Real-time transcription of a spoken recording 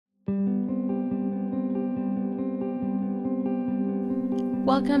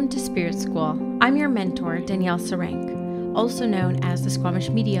Welcome to Spirit School. I'm your mentor, Danielle Sarank, also known as the Squamish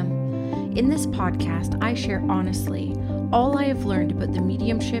Medium. In this podcast, I share honestly all I have learned about the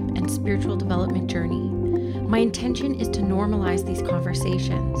mediumship and spiritual development journey. My intention is to normalize these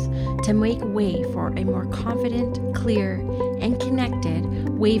conversations, to make way for a more confident, clear, and connected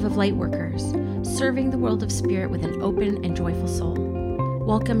wave of lightworkers, serving the world of spirit with an open and joyful soul.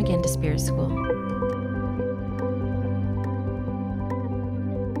 Welcome again to Spirit School.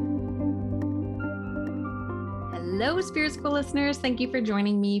 Hello, Spirit School listeners. Thank you for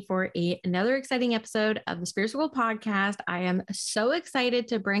joining me for another exciting episode of the Spirit School podcast. I am so excited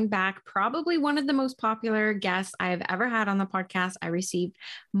to bring back probably one of the most popular guests I have ever had on the podcast. I received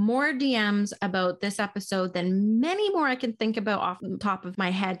more DMs about this episode than many more I can think about off the top of my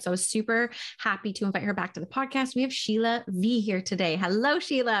head. So I was super happy to invite her back to the podcast. We have Sheila V here today. Hello,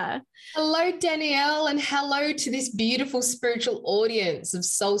 Sheila. Hello, Danielle, and hello to this beautiful spiritual audience of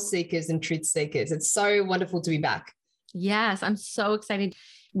soul seekers and truth seekers. It's so wonderful to be back. Yes, I'm so excited.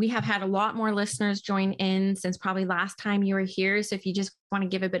 We have had a lot more listeners join in since probably last time you were here. So if you just want to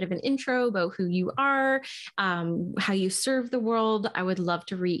give a bit of an intro about who you are, how you serve the world, I would love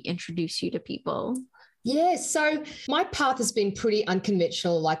to reintroduce you to people. Yeah, so my path has been pretty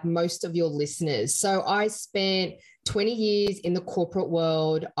unconventional, like most of your listeners. So I spent 20 years in the corporate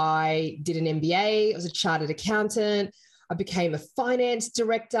world. I did an MBA. I was a chartered accountant. I became a finance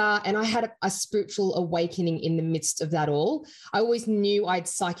director, and I had a spiritual awakening in the midst of that all. I always knew I had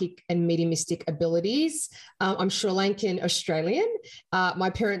psychic and mediumistic abilities. I'm Sri Lankan Australian. My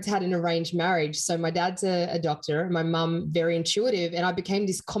parents had an arranged marriage. So my dad's a doctor, my mum very intuitive, and I became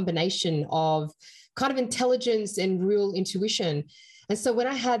this combination of kind of intelligence and real intuition. And so when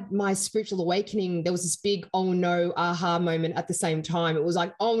I had my spiritual awakening, there was this big, oh no, aha moment at the same time. It was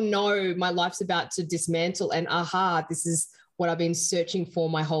like, oh no, my life's about to dismantle, and aha, this is what I've been searching for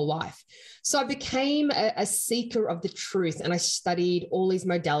my whole life. So I became a seeker of the truth, and I studied all these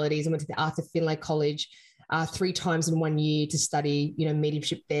modalities. I went to the Arthur Findlay College 3 times in 1 year to study,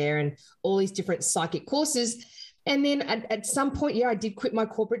 mediumship there and all these different psychic courses. And then at some point, I did quit my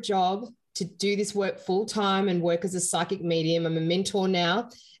corporate job to do this work full time and work as a psychic medium. I'm a mentor now,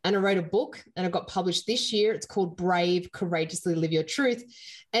 and I wrote a book and it got published this year. It's called Brave, Courageously Live Your Truth.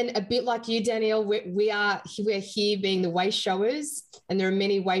 And a bit like you, Danielle, we're here being the way showers, and there are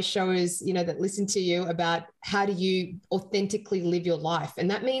many way showers, that listen to you about how do you authentically live your life. And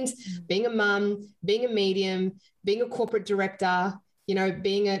that means being a mum, being a medium, being a corporate director,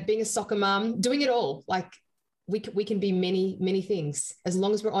 being a soccer mum, doing it all. Like, we can be many, many things as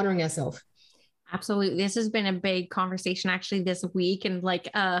long as we're honoring ourselves. Absolutely. This has been a big conversation actually this week, and like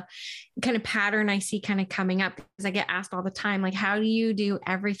a kind of pattern I see kind of coming up, because I get asked all the time, like, how do you do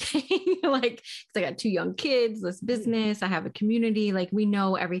everything? Like, 'cause I got 2 young kids, this business, I have a community, like we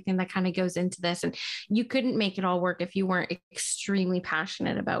know everything that kind of goes into this, and you couldn't make it all work if you weren't extremely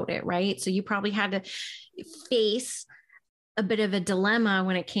passionate about it. Right. So you probably had to face a bit of a dilemma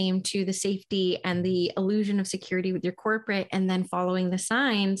when it came to the safety and the illusion of security with your corporate, and then following the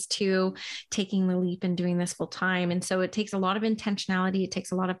signs to taking the leap and doing this full time. And so it takes a lot of intentionality. It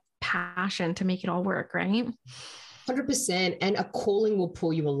takes a lot of passion to make it all work, right? 100%. And a calling will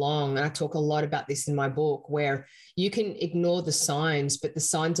pull you along. And I talk a lot about this in my book, where you can ignore the signs, but the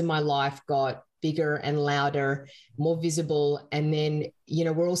signs in my life got bigger and louder, more visible. And then,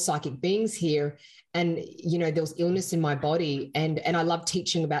 we're all psychic beings here. And, there was illness in my body. And I love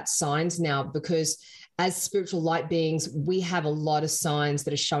teaching about signs now, because as spiritual light beings, we have a lot of signs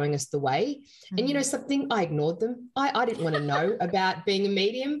that are showing us the way. Mm-hmm. And something, I ignored them. I didn't want to know about being a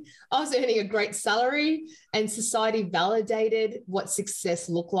medium. I was earning a great salary, and society validated what success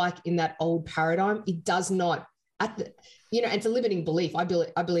looked like in that old paradigm. It does not. It's a limiting belief. I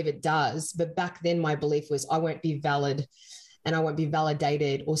believe it does. But back then my belief was I won't be valid, and I won't be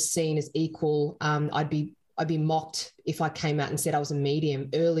validated or seen as equal. I'd be mocked if I came out and said I was a medium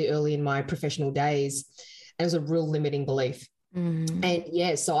early in my professional days. And it was a real limiting belief. Mm-hmm.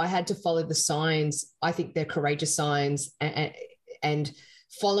 And so I had to follow the signs. I think they're courageous signs, and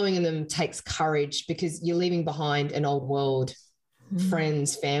following them takes courage, because you're leaving behind an old world,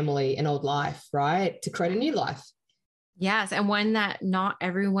 friends, family, an old life, right? To create a new life. Yes. And one that not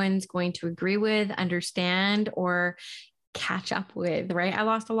everyone's going to agree with, understand, or catch up with, right? I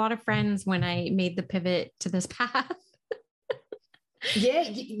lost a lot of friends when I made the pivot to this path. Yeah,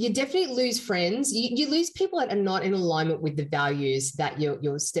 you definitely lose friends. You lose people that are not in alignment with the values that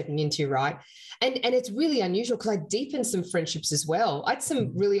you're stepping into, right? And it's really unusual, because I deepened some friendships as well. I had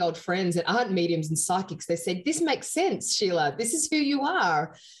some really old friends that aren't mediums and psychics. They said, this makes sense, Sheila. This is who you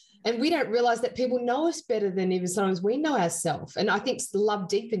are. And we don't realize that people know us better than even sometimes we know ourselves. And I think love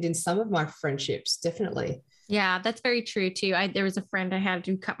deepened in some of my friendships, definitely. Yeah, that's very true too. There was a friend I had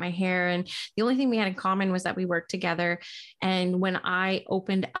to cut my hair, and the only thing we had in common was that we worked together. And when I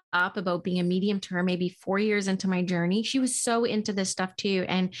opened up about being a medium to her, maybe 4 years into my journey, she was so into this stuff too.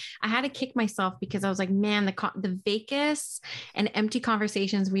 And I had to kick myself because I was like, man, the vacuous and empty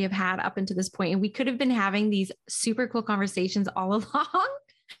conversations we have had up until this point, and we could have been having these super cool conversations all along.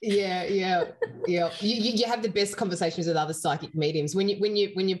 Yeah. You have the best conversations with other psychic mediums when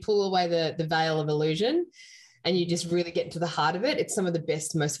you pull away the veil of illusion, and you just really get into the heart of it. It's some of the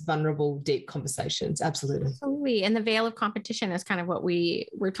best, most vulnerable, deep conversations. Absolutely. Absolutely. And the veil of competition is kind of what we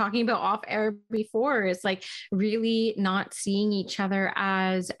were talking about off air before. It's like really not seeing each other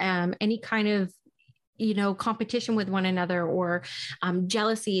as any kind of competition with one another, or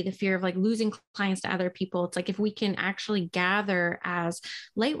jealousy, the fear of like losing clients to other people. It's like, if we can actually gather as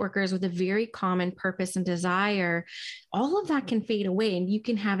light workers with a very common purpose and desire, all of that can fade away, and you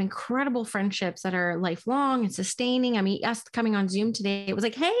can have incredible friendships that are lifelong and sustaining. I mean, us coming on Zoom today, it was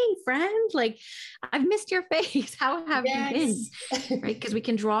like, hey friend, like I've missed your face. How have you been? Right. Because we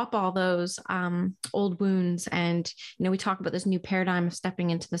can drop all those old wounds, and, we talk about this new paradigm of stepping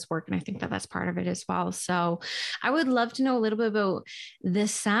into this work. And I think that that's part of it as well. So I would love to know a little bit about the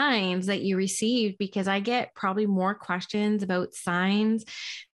signs that you received, because I get probably more questions about signs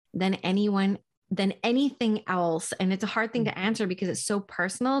than anything else. And it's a hard thing to answer because it's so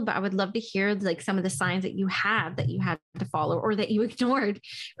personal, but I would love to hear like some of the signs that you had to follow, or that you ignored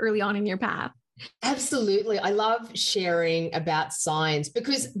early on in your path. Absolutely. I love sharing about signs,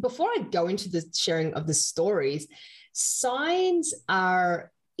 because before I go into the sharing of the stories, signs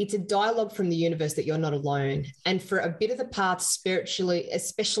it's a dialogue from the universe that you're not alone. And for a bit of the path spiritually,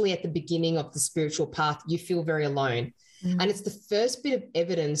 especially at the beginning of the spiritual path, you feel very alone. And it's the first bit of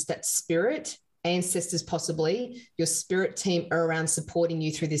evidence that spirit, ancestors, possibly your spirit team, are around supporting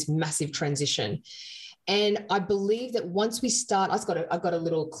you through this massive transition. And I believe that once we start, I've got a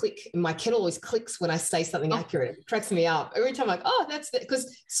little click. My kettle always clicks when I say something accurate. It cracks me up every time. I'm like, oh, that's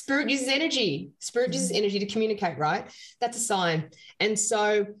because spirit uses energy. Spirit uses energy to communicate, right? That's a sign. And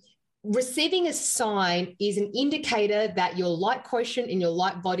so receiving a sign is an indicator that your light quotient in your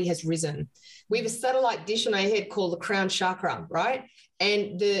light body has risen. We have a satellite dish on our head called the crown chakra, right?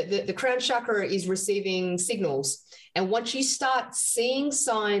 And the crown chakra is receiving signals. And once you start seeing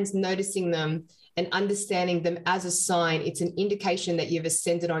signs, noticing them, and understanding them as a sign, it's an indication that you've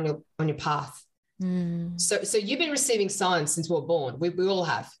ascended on your path. So you've been receiving signs since we were born. We all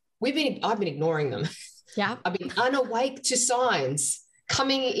have. I've been ignoring them. Yeah. I've been unawake to signs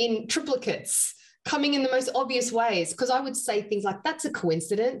coming in triplicates, coming in the most obvious ways, because I would say things like, that's a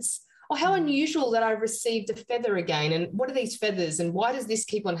coincidence. Or how unusual that I received a feather again. And what are these feathers? And why does this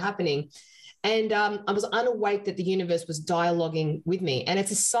keep on happening? And I was unawake that the universe was dialoguing with me. And it's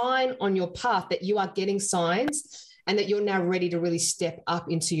a sign on your path that you are getting signs, and that you're now ready to really step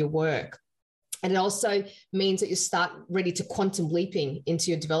up into your work. And it also means that you start ready to quantum leaping into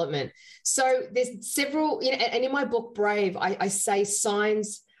your development. So there's several, and in my book, Brave, I say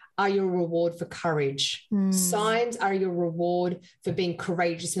signs are your reward for courage. Signs are your reward for being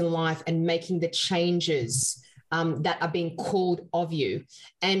courageous in life and making the changes that are being called of you.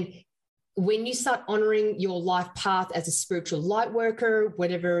 And when you start honoring your life path as a spiritual light worker,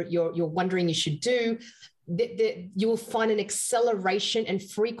 whatever you're wondering you should do, you will find an acceleration and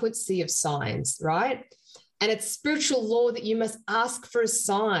frequency of signs, right? And it's spiritual law that you must ask for a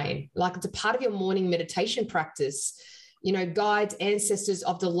sign, like it's a part of your morning meditation practice. Guides, ancestors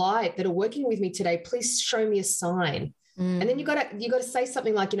of the light that are working with me today, please show me a sign. And then you got to say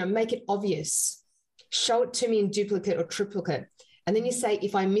something like, make it obvious. Show it to me in duplicate or triplicate. And then you say,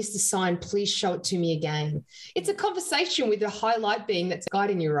 if I missed a sign, please show it to me again. It's a conversation with a high light being that's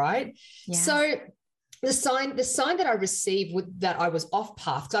guiding you, right? Yeah. So the sign that I received that I was off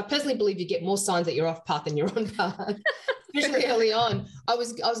path, because I personally believe you get more signs that you're off path than you're on path, especially early on. I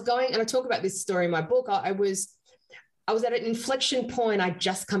was going, and I talk about this story in my book. I was at an inflection point. I'd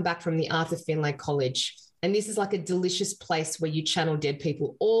just come back from the Arthur Findlay College. And this is like a delicious place where you channel dead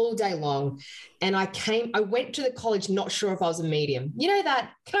people all day long. And I went to the college not sure if I was a medium. You know that,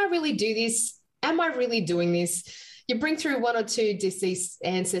 can I really do this? Am I really doing this? You bring through one or two deceased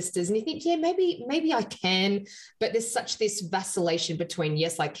ancestors and you think, yeah, maybe I can. But there's such this vacillation between,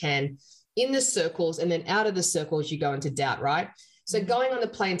 yes, I can, in the circles, and then out of the circles, you go into doubt, right? So going on the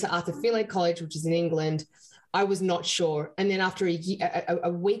plane to Arthur Findlay College, which is in England, I was not sure. And then after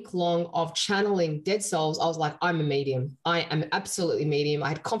a week long of channeling dead souls, I was like, I'm a medium. I am absolutely medium. I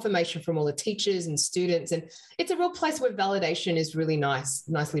had confirmation from all the teachers and students. And it's a real place where validation is really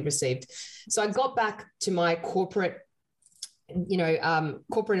nicely received. So I got back to my corporate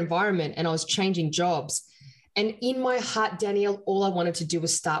environment, and I was changing jobs. And in my heart, Danielle, all I wanted to do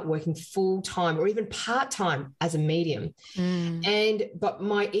was start working full-time or even part-time as a medium. But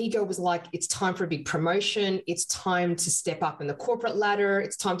my ego was like, it's time for a big promotion. It's time to step up in the corporate ladder.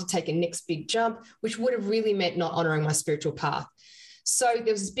 It's time to take a next big jump, which would have really meant not honoring my spiritual path. So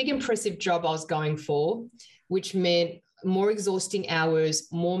there was this big, impressive job I was going for, which meant more exhausting hours,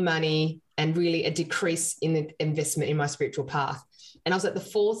 more money, and really a decrease in the investment in my spiritual path. And I was at the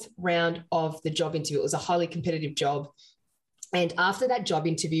 4th round of the job interview. It was a highly competitive job. And after that job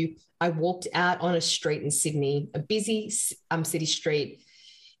interview, I walked out on a street in Sydney, a busy city street,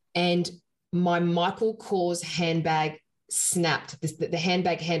 and my Michael Kors handbag snapped. The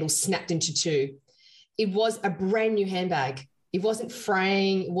handbag handle snapped into two. It was a brand new handbag. It wasn't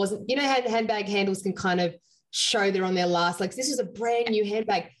fraying. It wasn't, how the handbag handles can kind of show they're on their last. Like, this was a brand new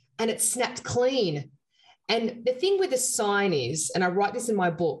handbag, and it snapped clean. And the thing with the sign is, and I write this in my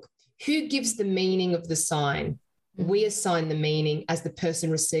book, who gives the meaning of the sign? We assign the meaning as the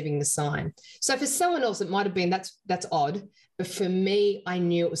person receiving the sign. So for someone else, it might have been, that's odd. But for me, I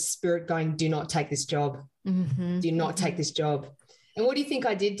knew it was spirit going, do not take this job. Do not take this job. And what do you think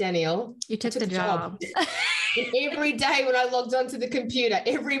I did, Danielle? You took the job. And every day when I logged onto the computer,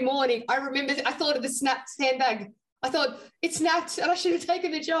 every morning, I thought of the snapped handbag. I thought, it snapped and I should have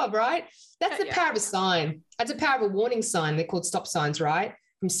taken the job, right? That's the power of a sign. That's the power of a warning sign. They're called stop signs, right?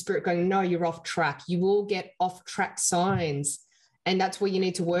 From spirit going, no, you're off track. You will get off track signs. And that's where you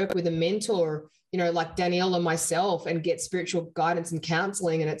need to work with a mentor, like Danielle and myself, and get spiritual guidance and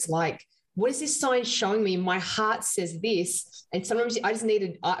counseling. And it's like, what is this sign showing me? My heart says this. And sometimes I just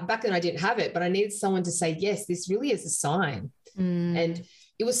needed, back then I didn't have it, but I needed someone to say, yes, this really is a sign. And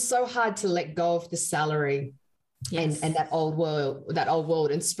it was so hard to let go of the salary. Yes. And that old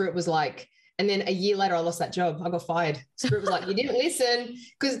world. And spirit was like, and then a year later, I lost that job. I got fired. Spirit was like, you didn't listen.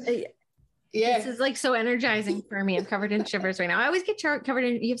 Because this is like so energizing for me. I'm covered in shivers right now. I always get covered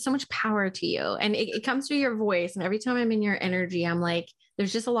in, you have so much power to you, and it comes through your voice. And every time I'm in your energy, I'm like,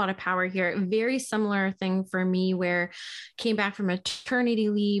 there's just a lot of power here. Very similar thing for me, where came back from maternity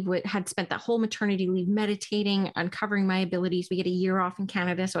leave, had spent that whole maternity leave meditating, uncovering my abilities. We get a year off in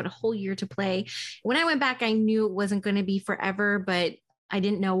Canada, so I had a whole year to play. When I went back, I knew it wasn't going to be forever, but I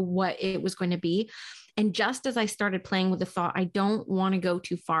didn't know what it was going to be. And just as I started playing with the thought, I don't want to go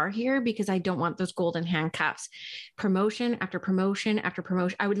too far here because I don't want those golden handcuffs. Promotion after promotion after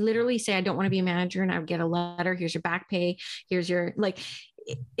promotion. I would literally say, I don't want to be a manager, and I would get a letter. Here's your back pay. Here's your,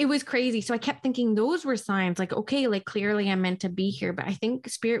 it was crazy. So I kept thinking those were signs, like, okay, like clearly I'm meant to be here. But I think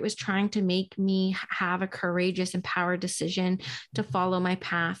spirit was trying to make me have a courageous, empowered decision to follow my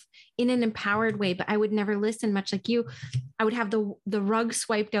path in an empowered way. But I would never listen, much like you. I would have the rug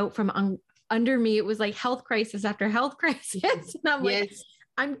swiped out from under me. It was like health crisis after health crisis. And I'm like,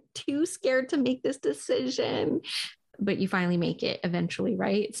 I'm too scared to make this decision. But you finally make it eventually,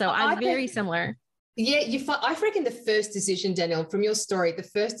 right? So I'm very similar. Yeah, I reckon the first decision, Danielle, from your story, the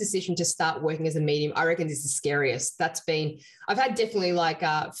first decision to start working as a medium, I reckon is the scariest. I've had definitely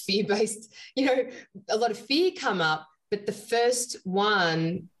fear-based, a lot of fear come up, but the first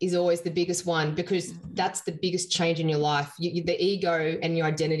one is always the biggest one, because that's the biggest change in your life. The ego and your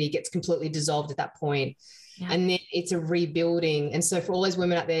identity gets completely dissolved at that point. Yeah. And then it's a rebuilding. And so for all those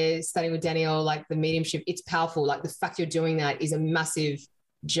women out there studying with Danielle, like the mediumship, it's powerful. Like the fact you're doing that is a massive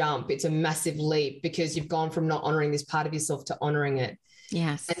jump. It's a massive leap, because you've gone from not honoring this part of yourself to honoring it.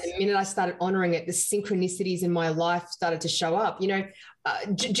 Yes. And the minute I started honoring it, the synchronicities in my life started to show up.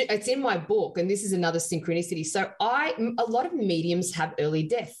 It's in my book, and this is another synchronicity. So a lot of mediums have early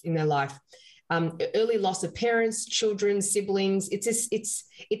death in their life, early loss of parents, children, siblings.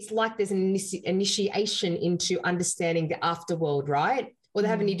 It's like there's an initiation into understanding the afterworld, right? Or they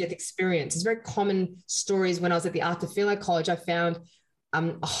have a near-death experience. It's very common stories. When I was at the Arthur Findlay College, I found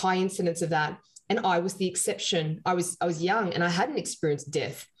a high incidence of that. And I was the exception. I was young and I hadn't experienced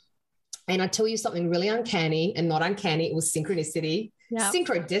death. And I tell you something really uncanny, and not uncanny, it was synchronicity. Yep.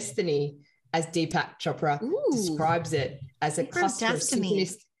 Synchrodestiny, as Deepak Chopra describes it, as a cluster of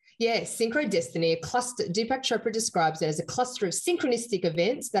synchronicity. Yeah, synchrodestiny, a cluster. Deepak Chopra describes it as a cluster of synchronistic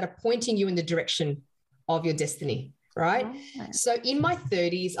events that are pointing you in the direction of your destiny. Right. Oh. So in my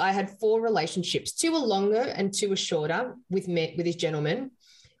 30s, I had 4 relationships. 2 were longer and 2 were shorter with these gentlemen.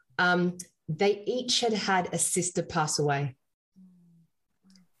 They each had a sister pass away.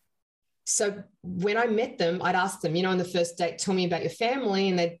 So when I met them, I'd ask them, on the first date, tell me about your family.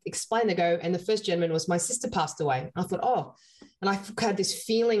 And they'd explain, they go, and the first gentleman was, my sister passed away. And I thought, oh, and I had this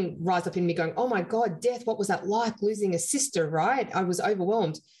feeling rise up in me going, oh my God, death, what was that like, losing a sister, right? I was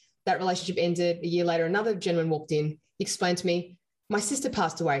overwhelmed. That relationship ended. A year later, another gentleman walked in. He explained to me, my sister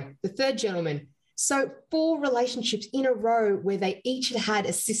passed away. The third gentleman. So 4 relationships in a row where they each had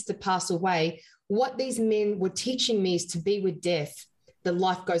a sister pass away. What these men were teaching me is to be with death, that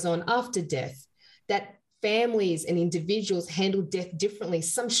life goes on after death, that families and individuals handle death differently.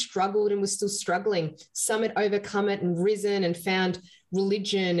 Some struggled and were still struggling. Some had overcome it and risen and found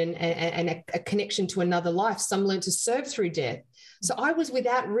religion and a connection to another life. Some learned to serve through death. So I was,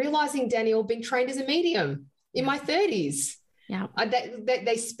 without realizing, Danielle, being trained as a medium in my 30s. Yeah.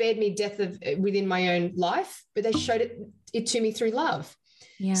 They spared me death within my own life, but they showed it to me through love.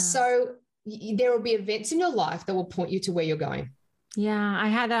 Yeah. So there will be events in your life that will point you to where you're going. Yeah, I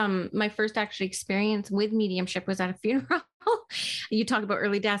had my first actually experience with mediumship was at a funeral. You talk about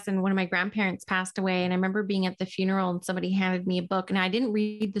early deaths, and one of my grandparents passed away. And I remember being at the funeral and somebody handed me a book. And I didn't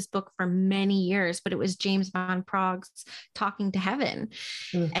read this book for many years, but it was James Van Prague's Talking to Heaven.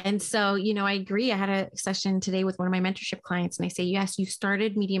 And so, I agree. I had a session today with one of my mentorship clients, and I say, yes, you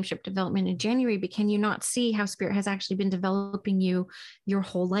started mediumship development in January, but can you not see how spirit has actually been developing you your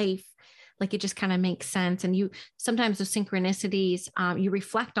whole life? Like, it just kind of makes sense. And you, sometimes those synchronicities, you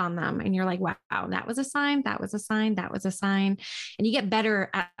reflect on them and you're like, wow, that was a sign. That was a sign. That was a sign. And you get better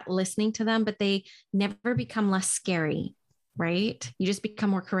at listening to them, but they never become less scary, right? You just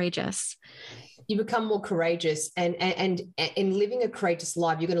become more courageous. You become more courageous, and in living a courageous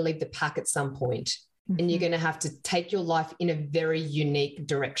life, you're going to leave the pack at some point, and you're going to have to take your life in a very unique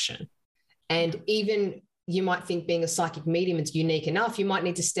direction. And even you might think being a psychic medium is unique enough. You might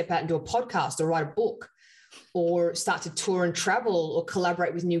need to step out and do a podcast or write a book or start to tour and travel or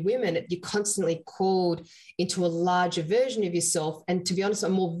collaborate with new women. You're constantly called into a larger version of yourself, and, to be honest, a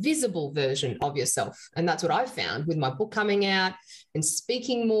more visible version of yourself. And that's what I found with my book coming out and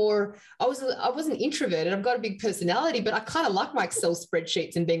speaking more. I wasn't introverted. I've got a big personality, but I kind of like my Excel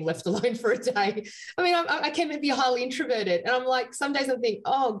spreadsheets and being left alone for a day. I mean, I can be highly introverted. And I'm like, some days I think,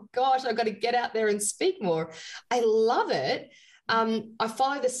 oh gosh, I've got to get out there and speak more. I love it. I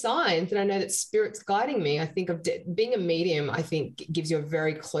follow the signs, and I know that spirit's guiding me. I think of being a medium, I think gives you a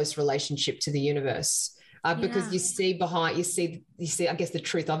very close relationship to the universe. Because you see, I guess, the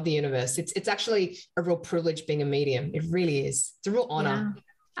truth of the universe. It's actually a real privilege being a medium. It really is. It's a real honor. Yeah,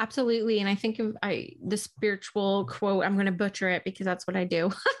 absolutely. And I think of the spiritual quote, I'm going to butcher it because that's what I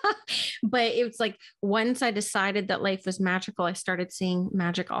do. But it's like, once I decided that life was magical, I started seeing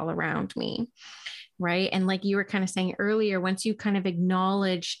magic all around me. Right. And like you were kind of saying earlier, once you kind of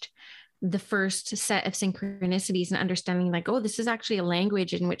acknowledged the first set of synchronicities and understanding, like, oh, this is actually a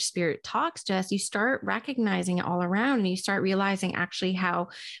language in which spirit talks to us, you start recognizing it all around, and you start realizing actually how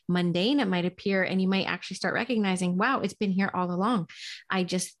mundane it might appear. And you might actually start recognizing, wow, it's been here all along. I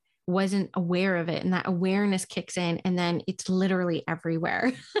just wasn't aware of it. And that awareness kicks in, and then it's literally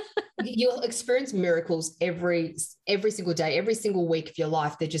everywhere. You'll experience miracles every single day, every single week of your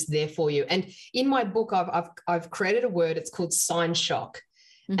life. They're just there for you. And in my book, I've created a word. It's called sign shock.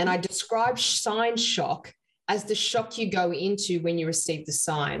 And I describe sign shock as the shock you go into when you receive the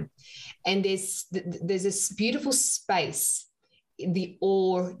sign. And there's this beautiful space, the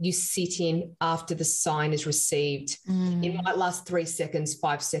awe you sit in after the sign is received. It might last 3 seconds,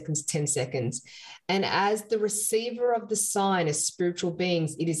 5 seconds, 10 seconds. And as the receiver of the sign, as spiritual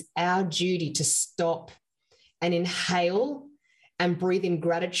beings, it is our duty to stop and inhale and breathe in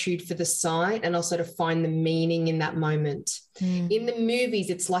gratitude for the sign, and also to find the meaning in that moment. In the movies,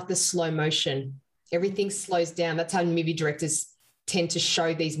 it's like the slow motion. Everything slows down. That's how movie directors tend to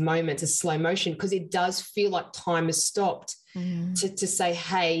show these moments as slow motion, because it does feel like time has stopped to say,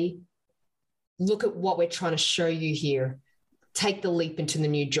 hey, look at what we're trying to show you here. Take the leap into the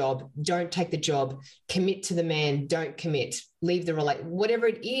new job. Don't take the job. Commit to the man. Don't commit. Leave the relate. Whatever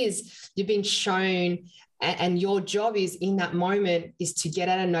it is, you've been shown. And your job is, in that moment, is to get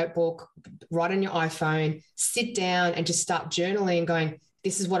out a notebook, write on your iPhone, sit down and just start journaling and going,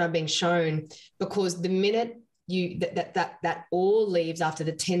 this is what I'm being shown. Because the minute that all leaves after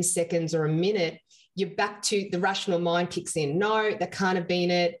the 10 seconds or a minute, you're back to the rational mind kicks in. No, that can't have been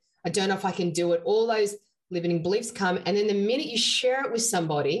it. I don't know if I can do it. All those limiting beliefs come. And then the minute you share it with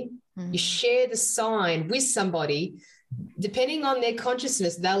somebody, you share the sign with somebody, depending on their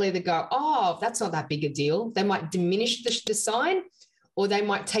consciousness, they'll either go, oh, that's not that big a deal. They might diminish the sign, or they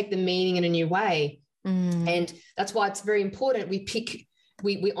might take the meaning in a new way. And that's why it's very important we pick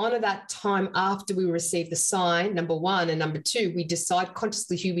we honor that time after we receive the sign, number one. And number two, we decide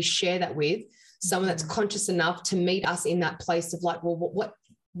consciously who we share that with, someone that's conscious enough to meet us in that place of like,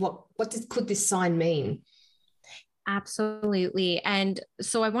 well, could this sign mean? Absolutely. And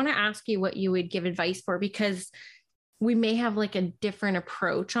so I want to ask you what you would give advice for, because we may have like a different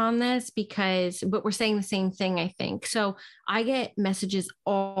approach on this but we're saying the same thing, I think. So I get messages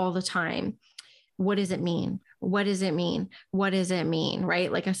all the time. What does it mean? What does it mean? What does it mean?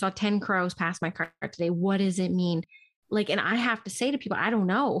 Right? Like I saw 10 crows pass my car today. What does it mean? Like, and I have to say to people, I don't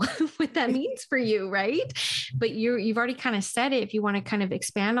know what that means for you. Right. But you've already kind of said it. If you want to kind of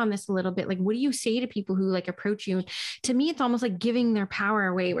expand on this a little bit, like, what do you say to people who like approach you? To me, it's almost like giving their power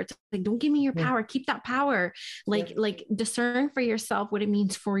away, where it's like, don't give me your power, keep that power, like discern for yourself what it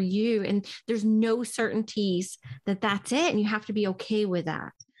means for you. And there's no certainties that that's it. And you have to be okay with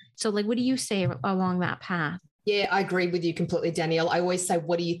that. So like, what do you say along that path? Yeah, I agree with you completely, Danielle. I always say,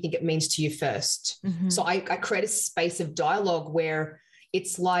 what do you think it means to you first? Mm-hmm. So I create a space of dialogue where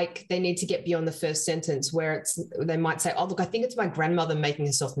it's like they need to get beyond the first sentence, where they might say, oh, look, I think it's my grandmother making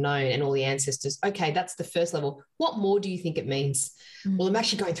herself known and all the ancestors. Okay, that's the first level. What more do you think it means? Mm-hmm. Well, I'm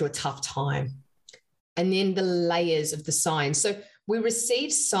actually going through a tough time. And then the layers of the signs. So we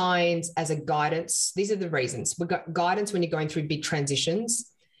receive signs as a guidance. These are the reasons. We've got guidance when you're going through big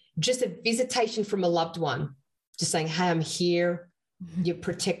transitions, just a visitation from a loved one. Just saying, hey, I'm here. You're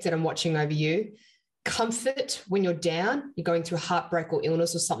protected. I'm watching over you. Comfort when you're down, you're going through heartbreak or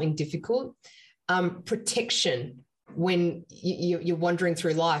illness or something difficult. Protection when you're wandering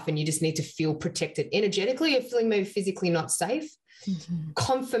through life and you just need to feel protected energetically. You're feeling maybe physically not safe. Mm-hmm.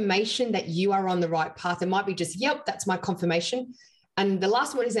 Confirmation that you are on the right path. It might be just, yep, that's my confirmation. And the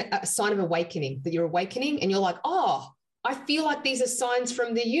last one is a sign of awakening, that you're awakening and you're like, oh, I feel like these are signs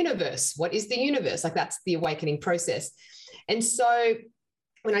from the universe. What is the universe? Like that's the awakening process. And so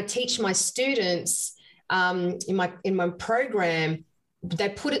when I teach my students in my program,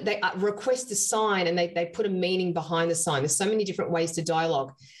 they request a sign and they put a meaning behind the sign. There's so many different ways to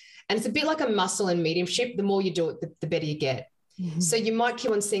dialogue. And it's a bit like a muscle in mediumship. The more you do it, the better you get. Mm-hmm. So you might keep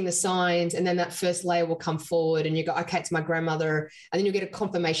on seeing the signs and then that first layer will come forward and you go, okay, it's my grandmother. And then you'll get a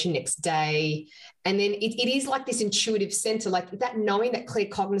confirmation next day. And then it is like this intuitive center, like that knowing, that clear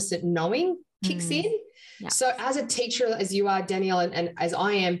cognizant knowing kicks in. Yeah. So as a teacher, as you are, Danielle, and as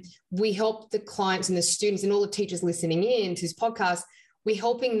I am, we help the clients and the students and all the teachers listening in to this podcast, we're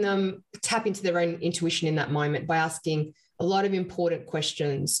helping them tap into their own intuition in that moment by asking a lot of important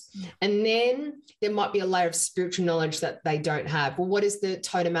questions. And then there might be a layer of spiritual knowledge that they don't have. Well, what does the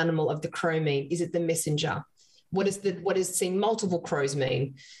totem animal of the crow mean? Is it the messenger? What does seeing multiple crows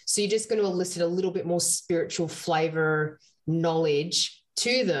mean? So you're just going to elicit a little bit more spiritual flavor, knowledge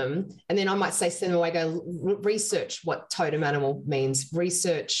to them. And then I might say, send them away, go research what totem animal means,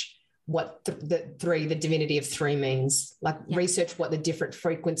 research what the divinity of three means, research what the different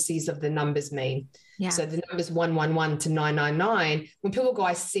frequencies of the numbers mean. Yeah. So the numbers 111 to 999, when people go,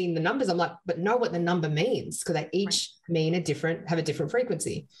 I've seen the numbers, I'm like, but know what the number means, because they each mean have a different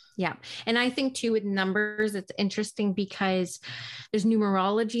frequency. Yeah. And I think too, with numbers, it's interesting because there's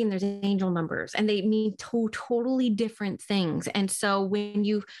numerology and there's angel numbers, and they mean totally different things. And so when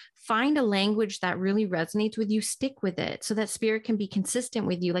you find a language that really resonates with you, stick with it so that spirit can be consistent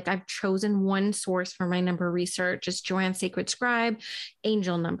with you. Like I've chosen one source for my number research. It's Joanne Sacred Scribe,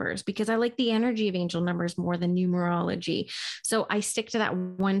 angel numbers, because I like the energy of angel numbers more than numerology. So I stick to that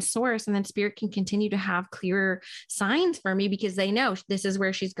one source, and then spirit can continue to have clearer signs for me because they know this is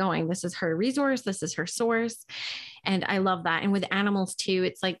where she's going. This is her resource. This is her source. And I love that. And with animals too,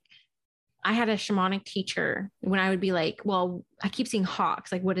 it's like, I had a shamanic teacher when I would be like, well, I keep seeing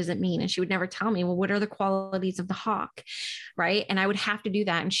hawks. Like, what does it mean? And she would never tell me, well, what are the qualities of the hawk? Right. And I would have to do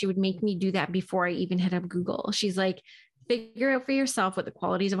that. And she would make me do that before I even hit up Google. She's like, figure out for yourself what the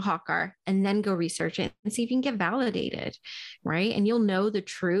qualities of a hawk are, and then go research it and see if you can get validated. Right. And you'll know the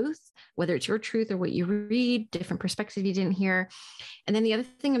truth, whether it's your truth or what you read, different perspectives you didn't hear. And then the other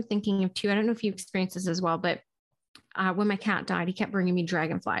thing I'm thinking of too, I don't know if you experienced this as well, but when my cat died, he kept bringing me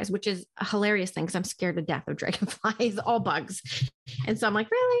dragonflies, which is a hilarious thing because I'm scared to death of dragonflies, all bugs. And so I'm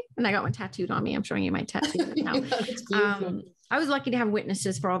like, really? And I got one tattooed on me. I'm showing you my tattoo now. I was lucky to have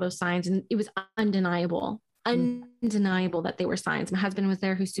witnesses for all those signs, and it was undeniable. undeniable that they were signs. My husband was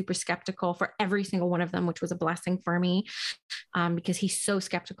there, who's super skeptical for every single one of them, which was a blessing for me, because he's so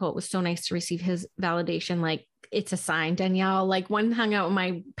skeptical. It was so nice to receive his validation. Like, it's a sign, Danielle. Like, one hung out on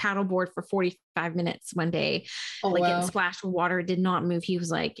my paddleboard for 45 minutes one day, getting splashed with water, did not move. He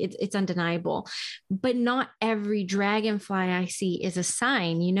was like, it's undeniable. But not every dragonfly I see is a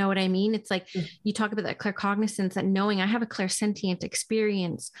sign. You know what I mean? It's like, you talk about that claircognizance, that knowing I have a clairsentient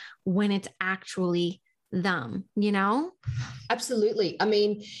experience when it's actually them, you know? Absolutely. I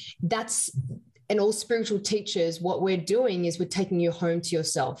mean, and all spiritual teachers, what we're doing is we're taking you home to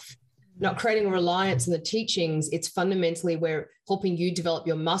yourself, not creating a reliance on the teachings. It's fundamentally we're helping you develop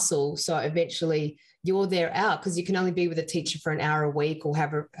your muscle. So eventually you're there out, because you can only be with a teacher for an hour a week or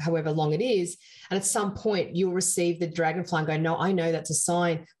however long it is. And at some point you'll receive the dragonfly and go, no, I know that's a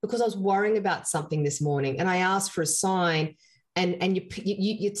sign, because I was worrying about something this morning and I asked for a sign. And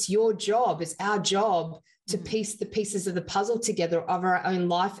it's your job, it's our job to piece the pieces of the puzzle together of our own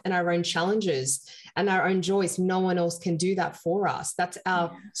life and our own challenges and our own joys. No one else can do that for us. That's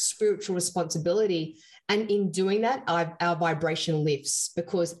our spiritual responsibility. And in doing that, our vibration lifts,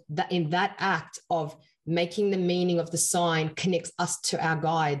 because in that act of making the meaning of the sign connects us to our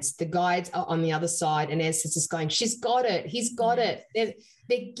guides. The guides are on the other side, and ancestors going, she's got it, he's got it.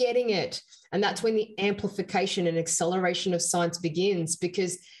 They're getting it. And that's when the amplification and acceleration of science begins,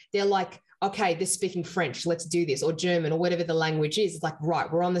 because they're like, okay, they're speaking French, let's do this, or German, or whatever the language is. It's like,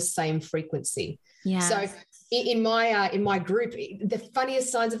 right, we're on the same frequency. Yeah. So in my group, the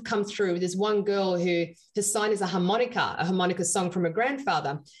funniest signs have come through. There's one girl who his sign is a harmonica song from her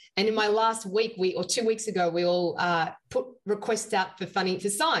grandfather. And in my last week, 2 weeks ago, we all put requests out for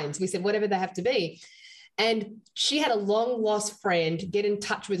signs. We said, whatever they have to be. And she had a long lost friend get in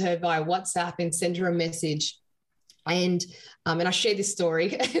touch with her via WhatsApp and send her a message. And I share this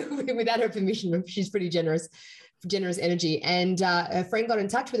story without her permission. She's pretty generous energy. And her friend got in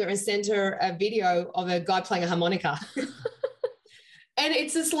touch with her and sent her a video of a guy playing a harmonica. And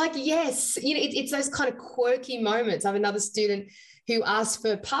it's just like, yes, it's those kind of quirky moments. I have another student who asked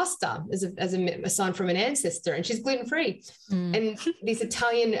for pasta as a sign from an ancestor, and she's gluten-free. And this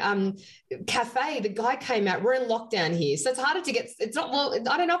Italian cafe, the guy came out, we're in lockdown here. So it's harder to get, I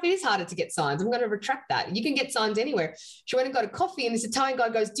don't know if it is harder to get signs. I'm going to retract that. You can get signs anywhere. She went and got a coffee, and this Italian guy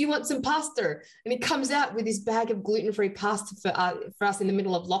goes, do you want some pasta? And he comes out with this bag of gluten-free pasta for us in the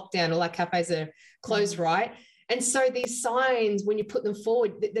middle of lockdown. All our cafes are closed, right? And so these signs, when you put them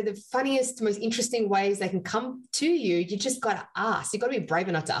forward, they're the funniest, most interesting ways they can come to you. You just got to ask. You've got to be brave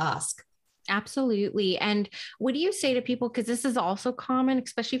enough to ask. Absolutely. And what do you say to people? Because this is also common,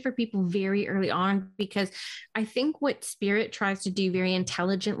 especially for people very early on, because I think what spirit tries to do very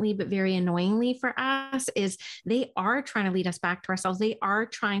intelligently, but very annoyingly for us, is they are trying to lead us back to ourselves. They are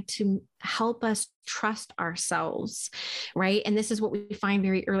trying to help us trust ourselves, right? And this is what we find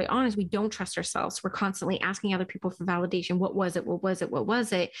very early on, is we don't trust ourselves. We're constantly asking other people for validation. What was it? What was it? What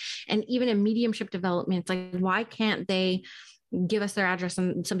was it? And even in mediumship development, it's like, why can't they give us their address?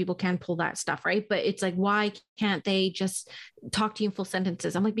 And some people can pull that stuff, right? But it's like, why can't they just talk to you in full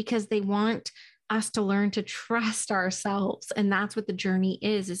sentences? I'm like, because they want us to learn to trust ourselves. And that's what the journey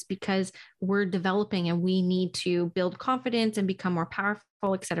is because we're developing and we need to build confidence and become more powerful,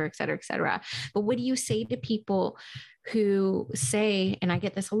 et cetera, et cetera, et cetera. But what do you say to people who say, and I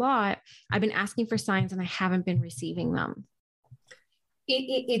get this a lot, I've been asking for signs and I haven't been receiving them?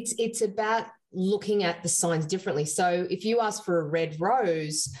 It's about looking at the signs differently. So if you ask for a red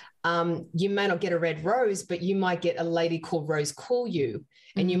rose, you may not get a red rose, but you might get a lady called Rose call you,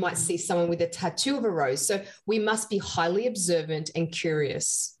 and you might see someone with a tattoo of a rose. So we must be highly observant and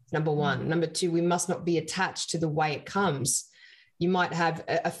curious, number one. Number two, we must not be attached to the way it comes. You might have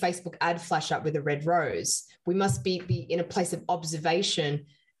a Facebook ad flash up with a red rose. We must be in a place of observation.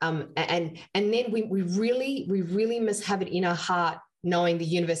 And then we really must have it in our heart, knowing the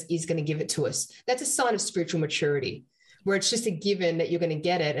universe is going to give it to us. That's a sign of spiritual maturity, where it's just a given that you're going to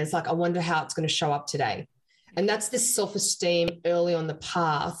get it. And it's like, I wonder how it's going to show up today. And that's this self-esteem early on the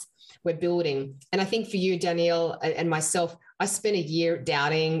path we're building. And I think for you, Danielle, and myself, I spent a year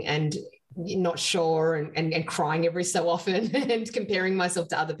doubting and not sure and crying every so often and comparing myself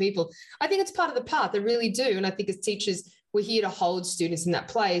to other people. I think it's part of the path. I really do. And I think as teachers, we're here to hold students in that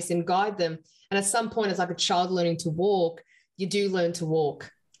place and guide them. And at some point, it's like a child learning to walk. You do learn to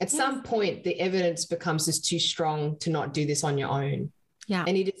walk. At some point, the evidence becomes just too strong to not do this on your own. Yeah.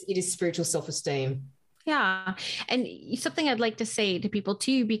 And it is spiritual self-esteem. Yeah. And something I'd like to say to people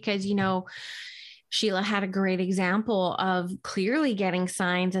too, because, Sheila had a great example of clearly getting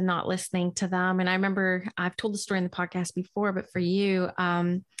signs and not listening to them. And I remember I've told the story in the podcast before, but for you,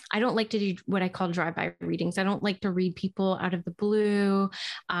 I don't like to do what I call drive-by readings. I don't like to read people out of the blue.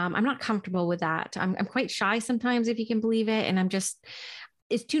 I'm not comfortable with that. I'm quite shy sometimes, if you can believe it. And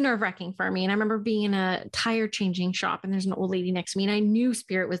it's too nerve-wracking for me. And I remember being in a tire changing shop and there's an old lady next to me and I knew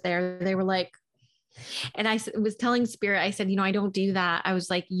spirit was there. They were like, and I was telling spirit, I said, I don't do that. I was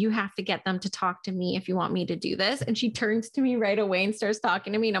like, you have to get them to talk to me if you want me to do this. And she turns to me right away and starts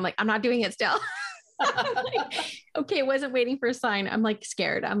talking to me. And I'm like, I'm not doing it still. Like, okay, wasn't waiting for a sign. I'm like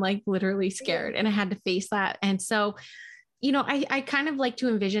scared. I'm like literally scared. And I had to face that. And so, I kind of like to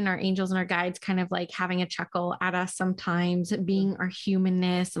envision our angels and our guides kind of like having a chuckle at us sometimes, being our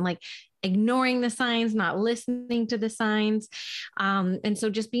humanness and like ignoring the signs, not listening to the signs. And so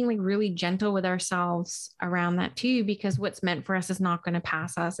just being like really gentle with ourselves around that too, because what's meant for us is not going to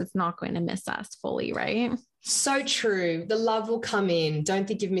pass us. It's not going to miss us fully. Right. So true. The love will come in. Don't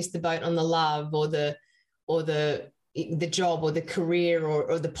think you've missed the boat on the love or the job or the career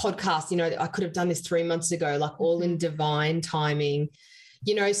or the podcast. I could have done this 3 months ago, like all in divine timing.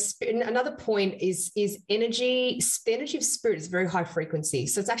 Another point is energy. The energy of spirit is very high frequency.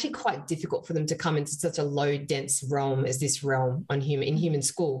 So it's actually quite difficult for them to come into such a low dense realm as this realm in human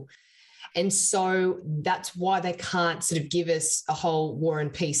school. And so that's why they can't sort of give us a whole war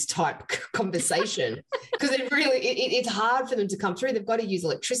and peace type conversation, because it's hard for them to come through. They've got to use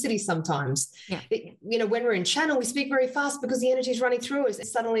electricity sometimes. Yeah. When we're in channel, we speak very fast because the energy is running through us. And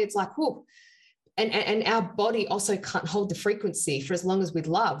suddenly it's like, whoa. And our body also can't hold the frequency for as long as we'd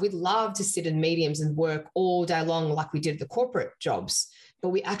love. We'd love to sit in mediums and work all day long like we did the corporate jobs, but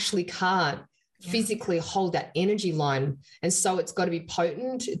we actually can't physically hold that energy line. And so it's got to be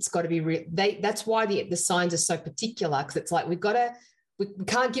potent. It's got to be that's why the signs are so particular, because it's like we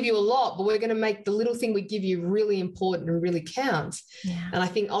can't give you a lot, but we're going to make the little thing we give you really important and really count. Yeah. And I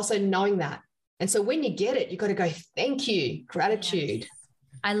think also knowing that. And so when you get it, you've got to go, thank you, gratitude. Yes.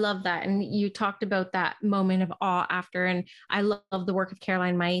 I love that. And you talked about that moment of awe after, and I love the work of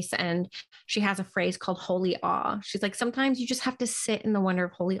Caroline Myss, and she has a phrase called holy awe. She's like, sometimes you just have to sit in the wonder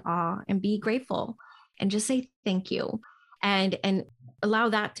of holy awe and be grateful and just say thank you and allow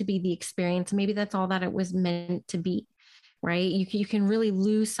that to be the experience. Maybe that's all that it was meant to be, right? You can really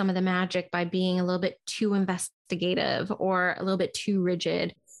lose some of the magic by being a little bit too investigative or a little bit too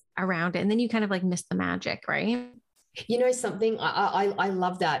rigid around it. And then you kind of like miss the magic, right? Something I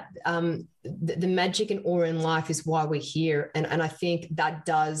love that the magic and awe in life is why we're here, and I think that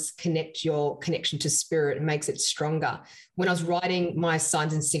does connect your connection to spirit and makes it stronger. When I was writing my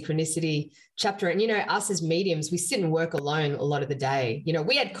Signs and Synchronicity chapter, and us as mediums, we sit and work alone a lot of the day.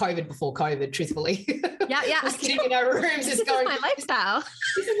 We had COVID before COVID, truthfully. Yeah. We're sitting in our rooms, this is my lifestyle.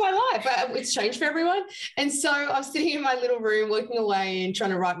 This is my life. It's changed for everyone. And so I was sitting in my little room, working away and trying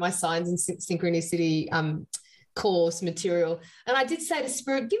to write my Signs and Synchronicity course material, and I did say to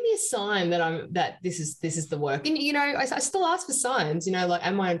spirit, give me a sign that this is the work. And I still ask for signs, like,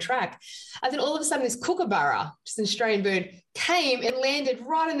 am I on track? And then all of a sudden this kookaburra, just an Australian bird, came and landed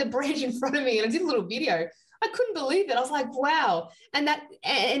right in the branch in front of me, and I did a little video. I couldn't believe it. I was like, wow. And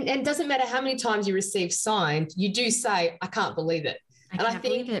it doesn't matter how many times you receive signs, you do say, I can't believe it. I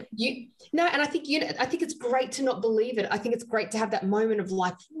think it's great to not believe it. I think it's great to have that moment of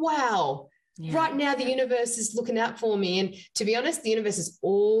like, wow. Yeah. Right now, the universe is looking out for me. And to be honest, the universe is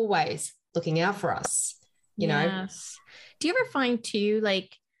always looking out for us, you know? Do you ever find too,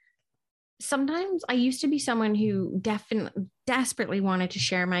 like, sometimes I used to be someone who desperately wanted to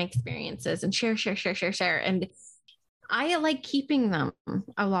share my experiences and share. And I like keeping them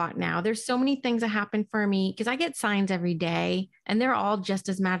a lot now. There's so many things that happen for me because I get signs every day and they're all just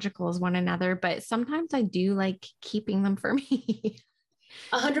as magical as one another. But sometimes I do like keeping them for me.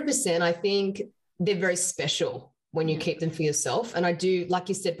 100%. I think they're very special when you keep them for yourself. And I do, like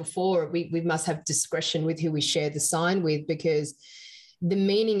you said before, we must have discretion with who we share the sign with, because the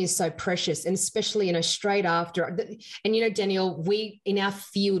meaning is so precious. And especially, straight after, and Danielle, in our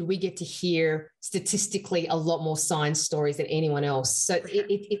field, we get to hear statistically a lot more sign stories than anyone else. So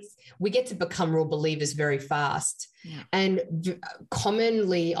we get to become real believers very fast. Yeah. And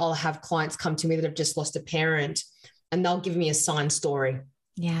commonly I'll have clients come to me that have just lost a parent, and they'll give me a sign story.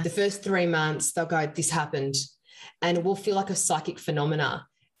 Yeah. The first 3 months, they'll go, this happened. And it will feel like a psychic phenomena.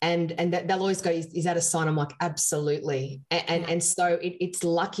 And they'll always go, is that a sign? I'm like, absolutely. And so it's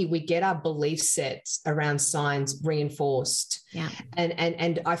lucky we get our belief sets around signs reinforced. Yeah.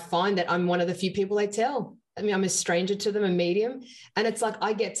 And I find that I'm one of the few people they tell. I mean, I'm a stranger to them, a medium. And it's like,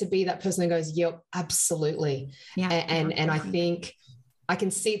 I get to be that person that goes, yep, absolutely. Yeah. And I think I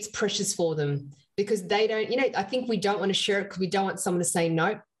can see it's precious for them, because they don't, I think we don't want to share it because we don't want someone to say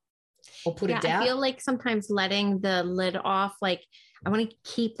no. or put it down? I feel like sometimes letting the lid off, like I want to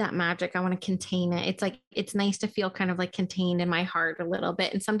keep that magic. I want to contain it. It's like, it's nice to feel kind of like contained in my heart a little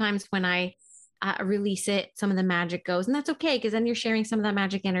bit. And sometimes when I release it, some of the magic goes, and that's okay. Cause then you're sharing some of that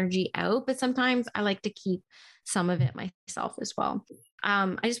magic energy out. But sometimes I like to keep some of it myself as well.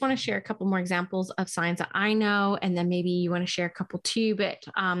 I just want to share a couple more examples of signs that I know, and then maybe you want to share a couple too. But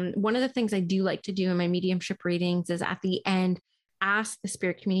one of the things I do like to do in my mediumship readings is at the end, ask the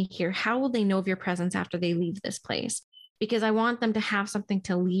spirit community here, how will they know of your presence after they leave this place? Because I want them to have something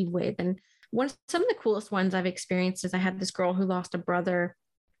to leave with. And some of the coolest ones I've experienced is I had this girl who lost a brother.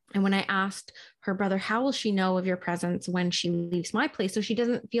 And when I asked her brother, how will she know of your presence when she leaves my place, so she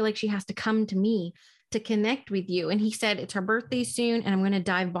doesn't feel like she has to come to me to connect with you? And he said, it's her birthday soon, and I'm going to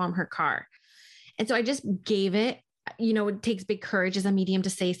dive bomb her car. And so I just gave it. It takes big courage as a medium to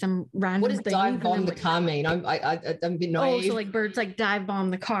say some random thing. What does dive bomb the car mean? I'm a bit naive. Oh, so like birds like dive bomb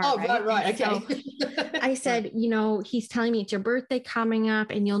the car. Oh, right. Okay. So I said, he's telling me it's your birthday coming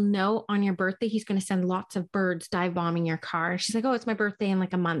up, and you'll know on your birthday, he's going to send lots of birds dive bombing your car. She's like, oh, it's my birthday in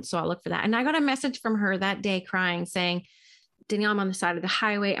like a month, so I'll look for that. And I got a message from her that day crying, saying, Danielle, I'm on the side of the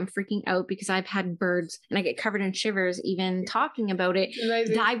highway. I'm freaking out because I've had birds, and I get covered in shivers even talking about it,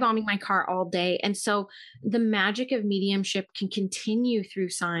 dive bombing my car all day. And so the magic of mediumship can continue through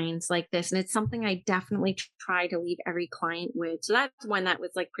signs like this. And it's something I definitely try to leave every client with. So that's one that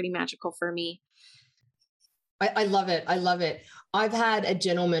was like pretty magical for me. I love it. I love it. I've had a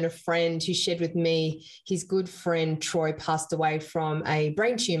gentleman, a friend, who shared with me, his good friend Troy passed away from a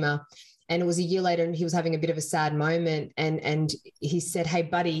brain tumor. And it was a year later, and he was having a bit of a sad moment. And he said, hey,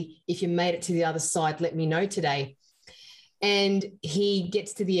 buddy, if you made it to the other side, let me know today. And he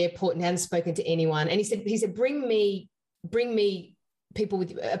gets to the airport and hadn't spoken to anyone. And he said, bring me people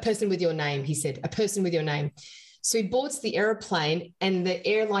with a person with your name. He said, a person with your name. So he boards the airplane, and the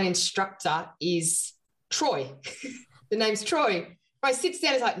airline instructor is Troy. The name's Troy. Right, sits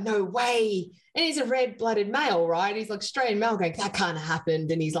down, he's like, no way. And he's a red-blooded male, right? He's like Australian male going, that can't have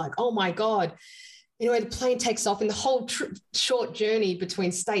happened. And he's like, oh my God. Anyway, the plane takes off, and the whole short journey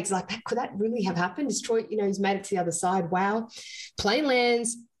between states, like, could that really have happened? Is Troy, he's made it to the other side. Wow. Plane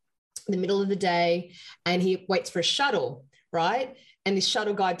lands in the middle of the day, and he waits for a shuttle, right? And this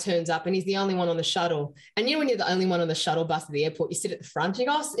shuttle guy turns up, and he's the only one on the shuttle. And when you're the only one on the shuttle bus at the airport, you sit at the front. And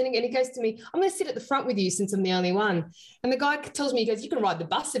he goes to me, I'm going to sit at the front with you since I'm the only one. And the guy tells me, he goes, you can ride the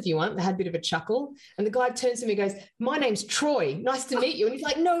bus if you want. They had a bit of a chuckle. And the guy turns to me and goes, my name's Troy. Nice to meet you. And he's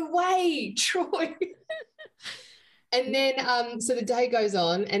like, no way, Troy. And then, so the day goes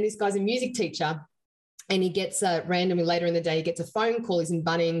on, and this guy's a music teacher. And he gets randomly later in the day, he gets a phone call. He's in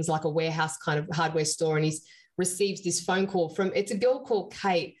Bunnings, like a warehouse kind of hardware store. And he's receives this phone call it's a girl called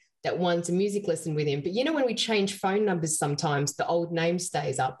Kate that wants a music lesson with him. But when we change phone numbers, sometimes the old name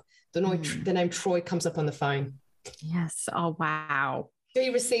stays up. The name Troy comes up on the phone. Yes. Oh, wow. So he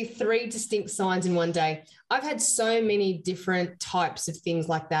received 3 distinct signs in one day. I've had so many different types of things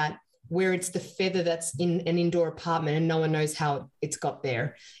like that, where it's the feather that's in an indoor apartment and no one knows how it's got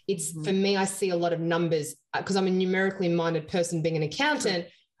there. It's for me, I see a lot of numbers because I'm a numerically minded person, being an accountant.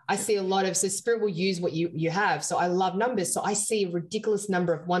 I see a lot of, so spirit will use what you have. So I love numbers. So I see a ridiculous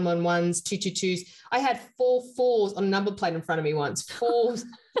number of 111s, 222s. I had 4 4s on a number plate in front of me once. 4,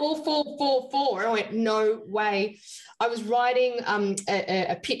 4, 4, 4, 4. And I went, no way. I was writing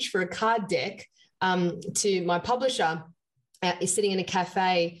a pitch for a card deck to my publisher, sitting in a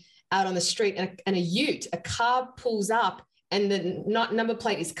cafe out on the street, and a car pulls up, and the number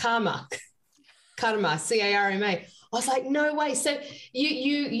plate is Karma, C-A-R-M-A. I was like, no way. So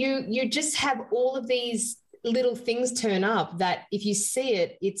you just have all of these little things turn up that if you see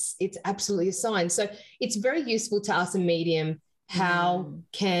it, it's absolutely a sign. So it's very useful to ask a medium, how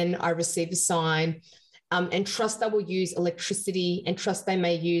can I receive a sign? And trust they will use electricity, and trust they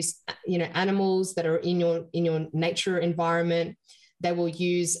may use, animals that are in your nature environment. They will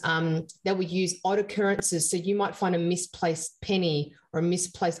use odd occurrences. So you might find a misplaced penny or a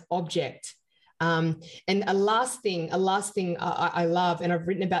misplaced object. And a last thing I love, and I've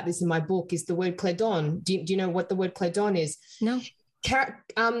written about this in my book, is the word Cledon. Do you know what the word Cledon is? No.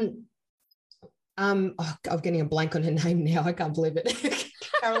 I'm getting a blank on her name now. I can't believe it.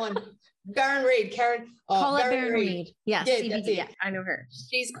 Baron Reed. Baron Reed. Yes. Yeah, CBD. Yeah, I know her.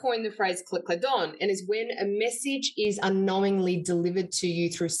 She's coined the phrase Cledon, and is when a message is unknowingly delivered to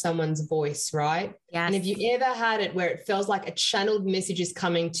you through someone's voice, right? Yes. And have you ever had it where it feels like a channeled message is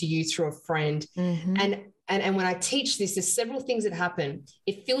coming to you through a friend? Mm-hmm. And when I teach this, there's several things that happen.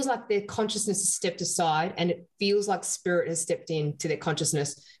 It feels like their consciousness has stepped aside, and it feels like spirit has stepped into their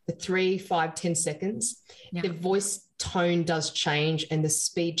consciousness for 3, 5, 10 seconds. Yeah. The voice tone does change and the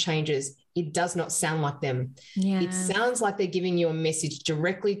speed changes, it does not sound like them. Yeah. It sounds like they're giving you a message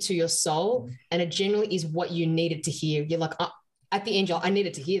directly to your soul, and it generally is what you needed to hear. You're like, oh, at the end, I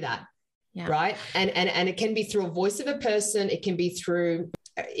needed to hear that. Yeah. Right. And it can be through a voice of a person. It can be through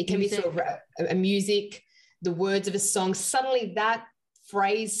a music, the words of a song. Suddenly that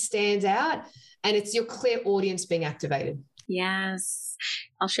phrase stands out, and it's your clear audience being activated. Yes.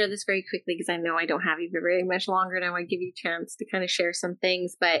 I'll share this very quickly because I know I don't have you very much longer, and I want to give you a chance to kind of share some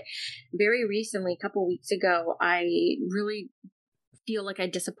things. But very recently, a couple of weeks ago, I really feel like I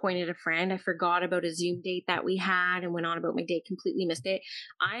disappointed a friend. I forgot about a Zoom date that we had and went on about my day, completely missed it.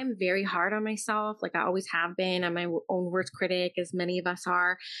 I'm very hard on myself. Like I always have been. I'm my own worst critic, as many of us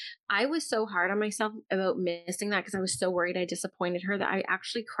are. I was so hard on myself about missing that because I was so worried I disappointed her that I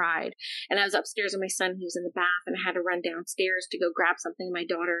actually cried. And I was upstairs with my son, who was in the bath, and I had to run downstairs to go grab something. My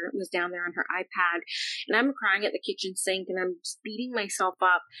daughter was down there on her iPad, and I'm crying at the kitchen sink, and I'm just beating myself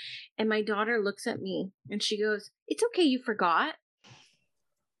up. And my daughter looks at me and she goes, "It's okay, you forgot."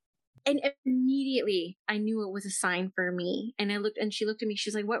 And immediately I knew it was a sign for me. And she looked at me.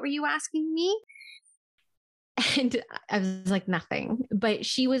 She's like, "What were you asking me?" And I was like, "Nothing." But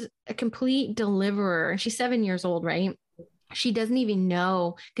she was a complete deliverer. She's 7 years old, right? She doesn't even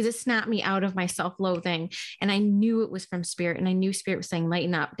know, because it snapped me out of my self-loathing. And I knew it was from Spirit. And I knew Spirit was saying,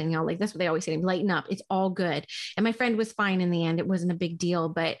 "Lighten up, Danielle." Like that's what they always say, "Lighten up. It's all good." And my friend was fine in the end. It wasn't a big deal,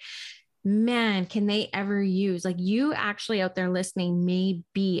 but man, can they ever use, like, you actually out there listening may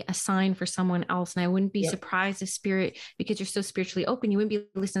be a sign for someone else. And I wouldn't be surprised if Spirit, because you're so spiritually open, you wouldn't be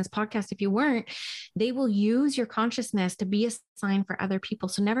listening to this podcast if you weren't. They will use your consciousness to be a sign for other people.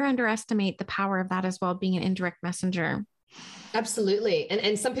 So never underestimate the power of that as well, being an indirect messenger. Absolutely.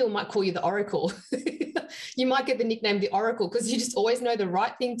 And some people might call you the Oracle. You might get the nickname the Oracle because you just always know the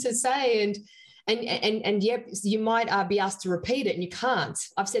right thing to say. And yeah, you might be asked to repeat it and you can't.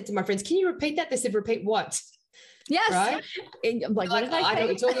 I've said to my friends, "Can you repeat that?" They said, "Repeat what?" Yes. Right? Like, what did I say? I know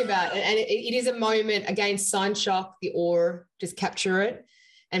what you're talking about. And it is a moment, again, sign shock, the awe, just capture it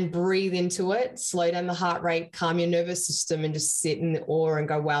and breathe into it, slow down the heart rate, calm your nervous system, and just sit in the awe and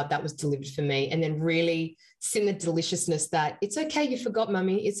go, "Wow, that was delivered for me." And then really send the deliciousness that it's okay, you forgot,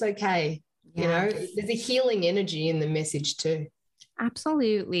 mummy. It's okay. Yes. You know, there's a healing energy in the message too.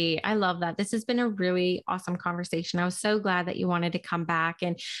 Absolutely. I love that. This has been a really awesome conversation. I was so glad that you wanted to come back.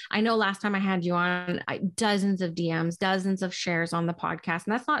 And I know last time I had you on, dozens of DMs, dozens of shares on the podcast.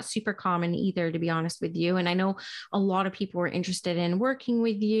 And that's not super common either, to be honest with you. And I know a lot of people were interested in working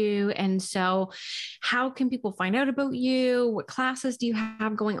with you. And so how can people find out about you? What classes do you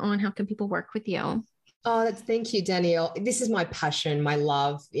have going on? How can people work with you? Oh, thank you, Danielle. This is my passion, my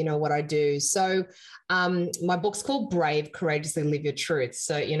love, what I do. So my book's called Brave, Courageously Live Your Truth.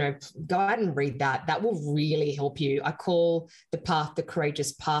 So, go out and read that. That will really help you. I call the path the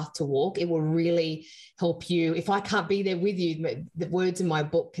courageous path to walk. It will really help you. If I can't be there with you, the words in my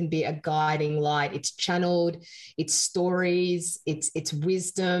book can be a guiding light. It's channeled, it's stories, it's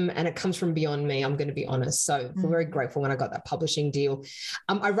wisdom, and it comes from beyond me. I'm going to be honest. So I'm very grateful when I got that publishing deal.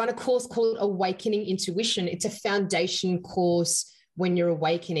 I run a course called Awakening Intuition. It's a foundation course when you're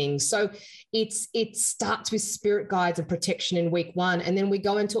awakening. So it starts with spirit guides and protection in week 1. And then we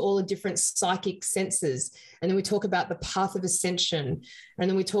go into all the different psychic senses. And then we talk about the path of ascension. And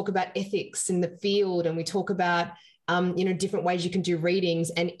then we talk about ethics in the field. And we talk about, different ways you can do readings.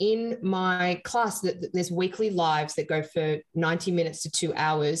 And in my class, there's weekly lives that go for 90 minutes to 2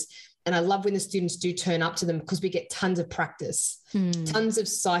 hours. And I love when the students do turn up to them because we get tons of practice, tons of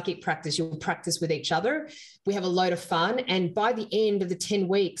psychic practice. You'll practice with each other. We have a load of fun. And by the end of the 10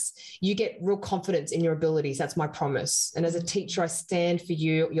 weeks, you get real confidence in your abilities. That's my promise. And as a teacher, I stand for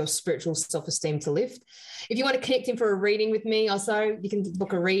you, your spiritual self-esteem to lift. If you want to connect in for a reading with me, also, you can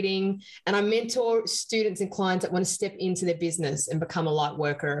book a reading. And I mentor students and clients that want to step into their business and become a light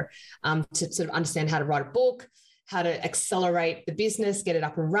worker, to sort of understand how to write a book, how to accelerate the business, get it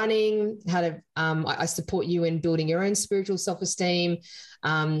up and running, how to, I support you in building your own spiritual self-esteem.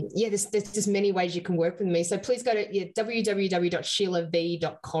 There's just many ways you can work with me. So please go to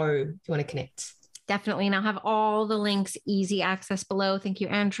www.sheilav.co if you want to connect. Definitely. And I'll have all the links, easy access below. Thank you,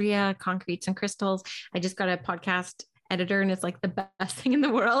 Andrea, Concretes and Crystals. I just got a podcast editor and it's like the best thing in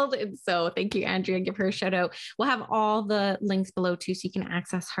the world. And so thank you, Andrea. Give her a shout out. We'll have all the links below too, so you can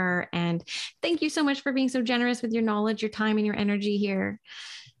access her. And thank you so much for being so generous with your knowledge, your time, and your energy here.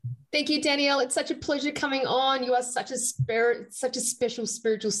 Thank you, Danielle. It's such a pleasure coming on. You are such a spirit, such a special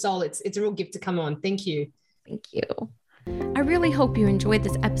spiritual soul. It's a real gift to come on. Thank you. Thank you. I really hope you enjoyed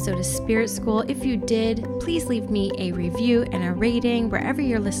this episode of Spirit School. If you did, please leave me a review and a rating wherever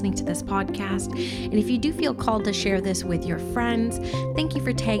you're listening to this podcast. And if you do feel called to share this with your friends, thank you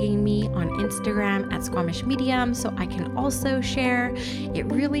for tagging me on Instagram at Squamish Medium so I can also share. It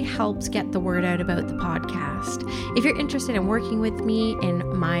really helps get the word out about the podcast. If you're interested in working with me in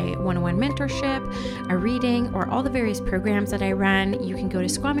my one-on-one mentorship, a reading, or all the various programs that I run, you can go to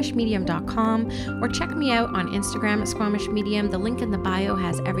squamishmedium.com or check me out on Instagram at Squamish Medium. The link in the bio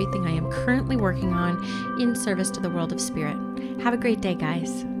has everything I am currently working on in service to the world of spirit. Have a great day,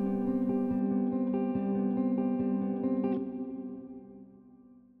 guys.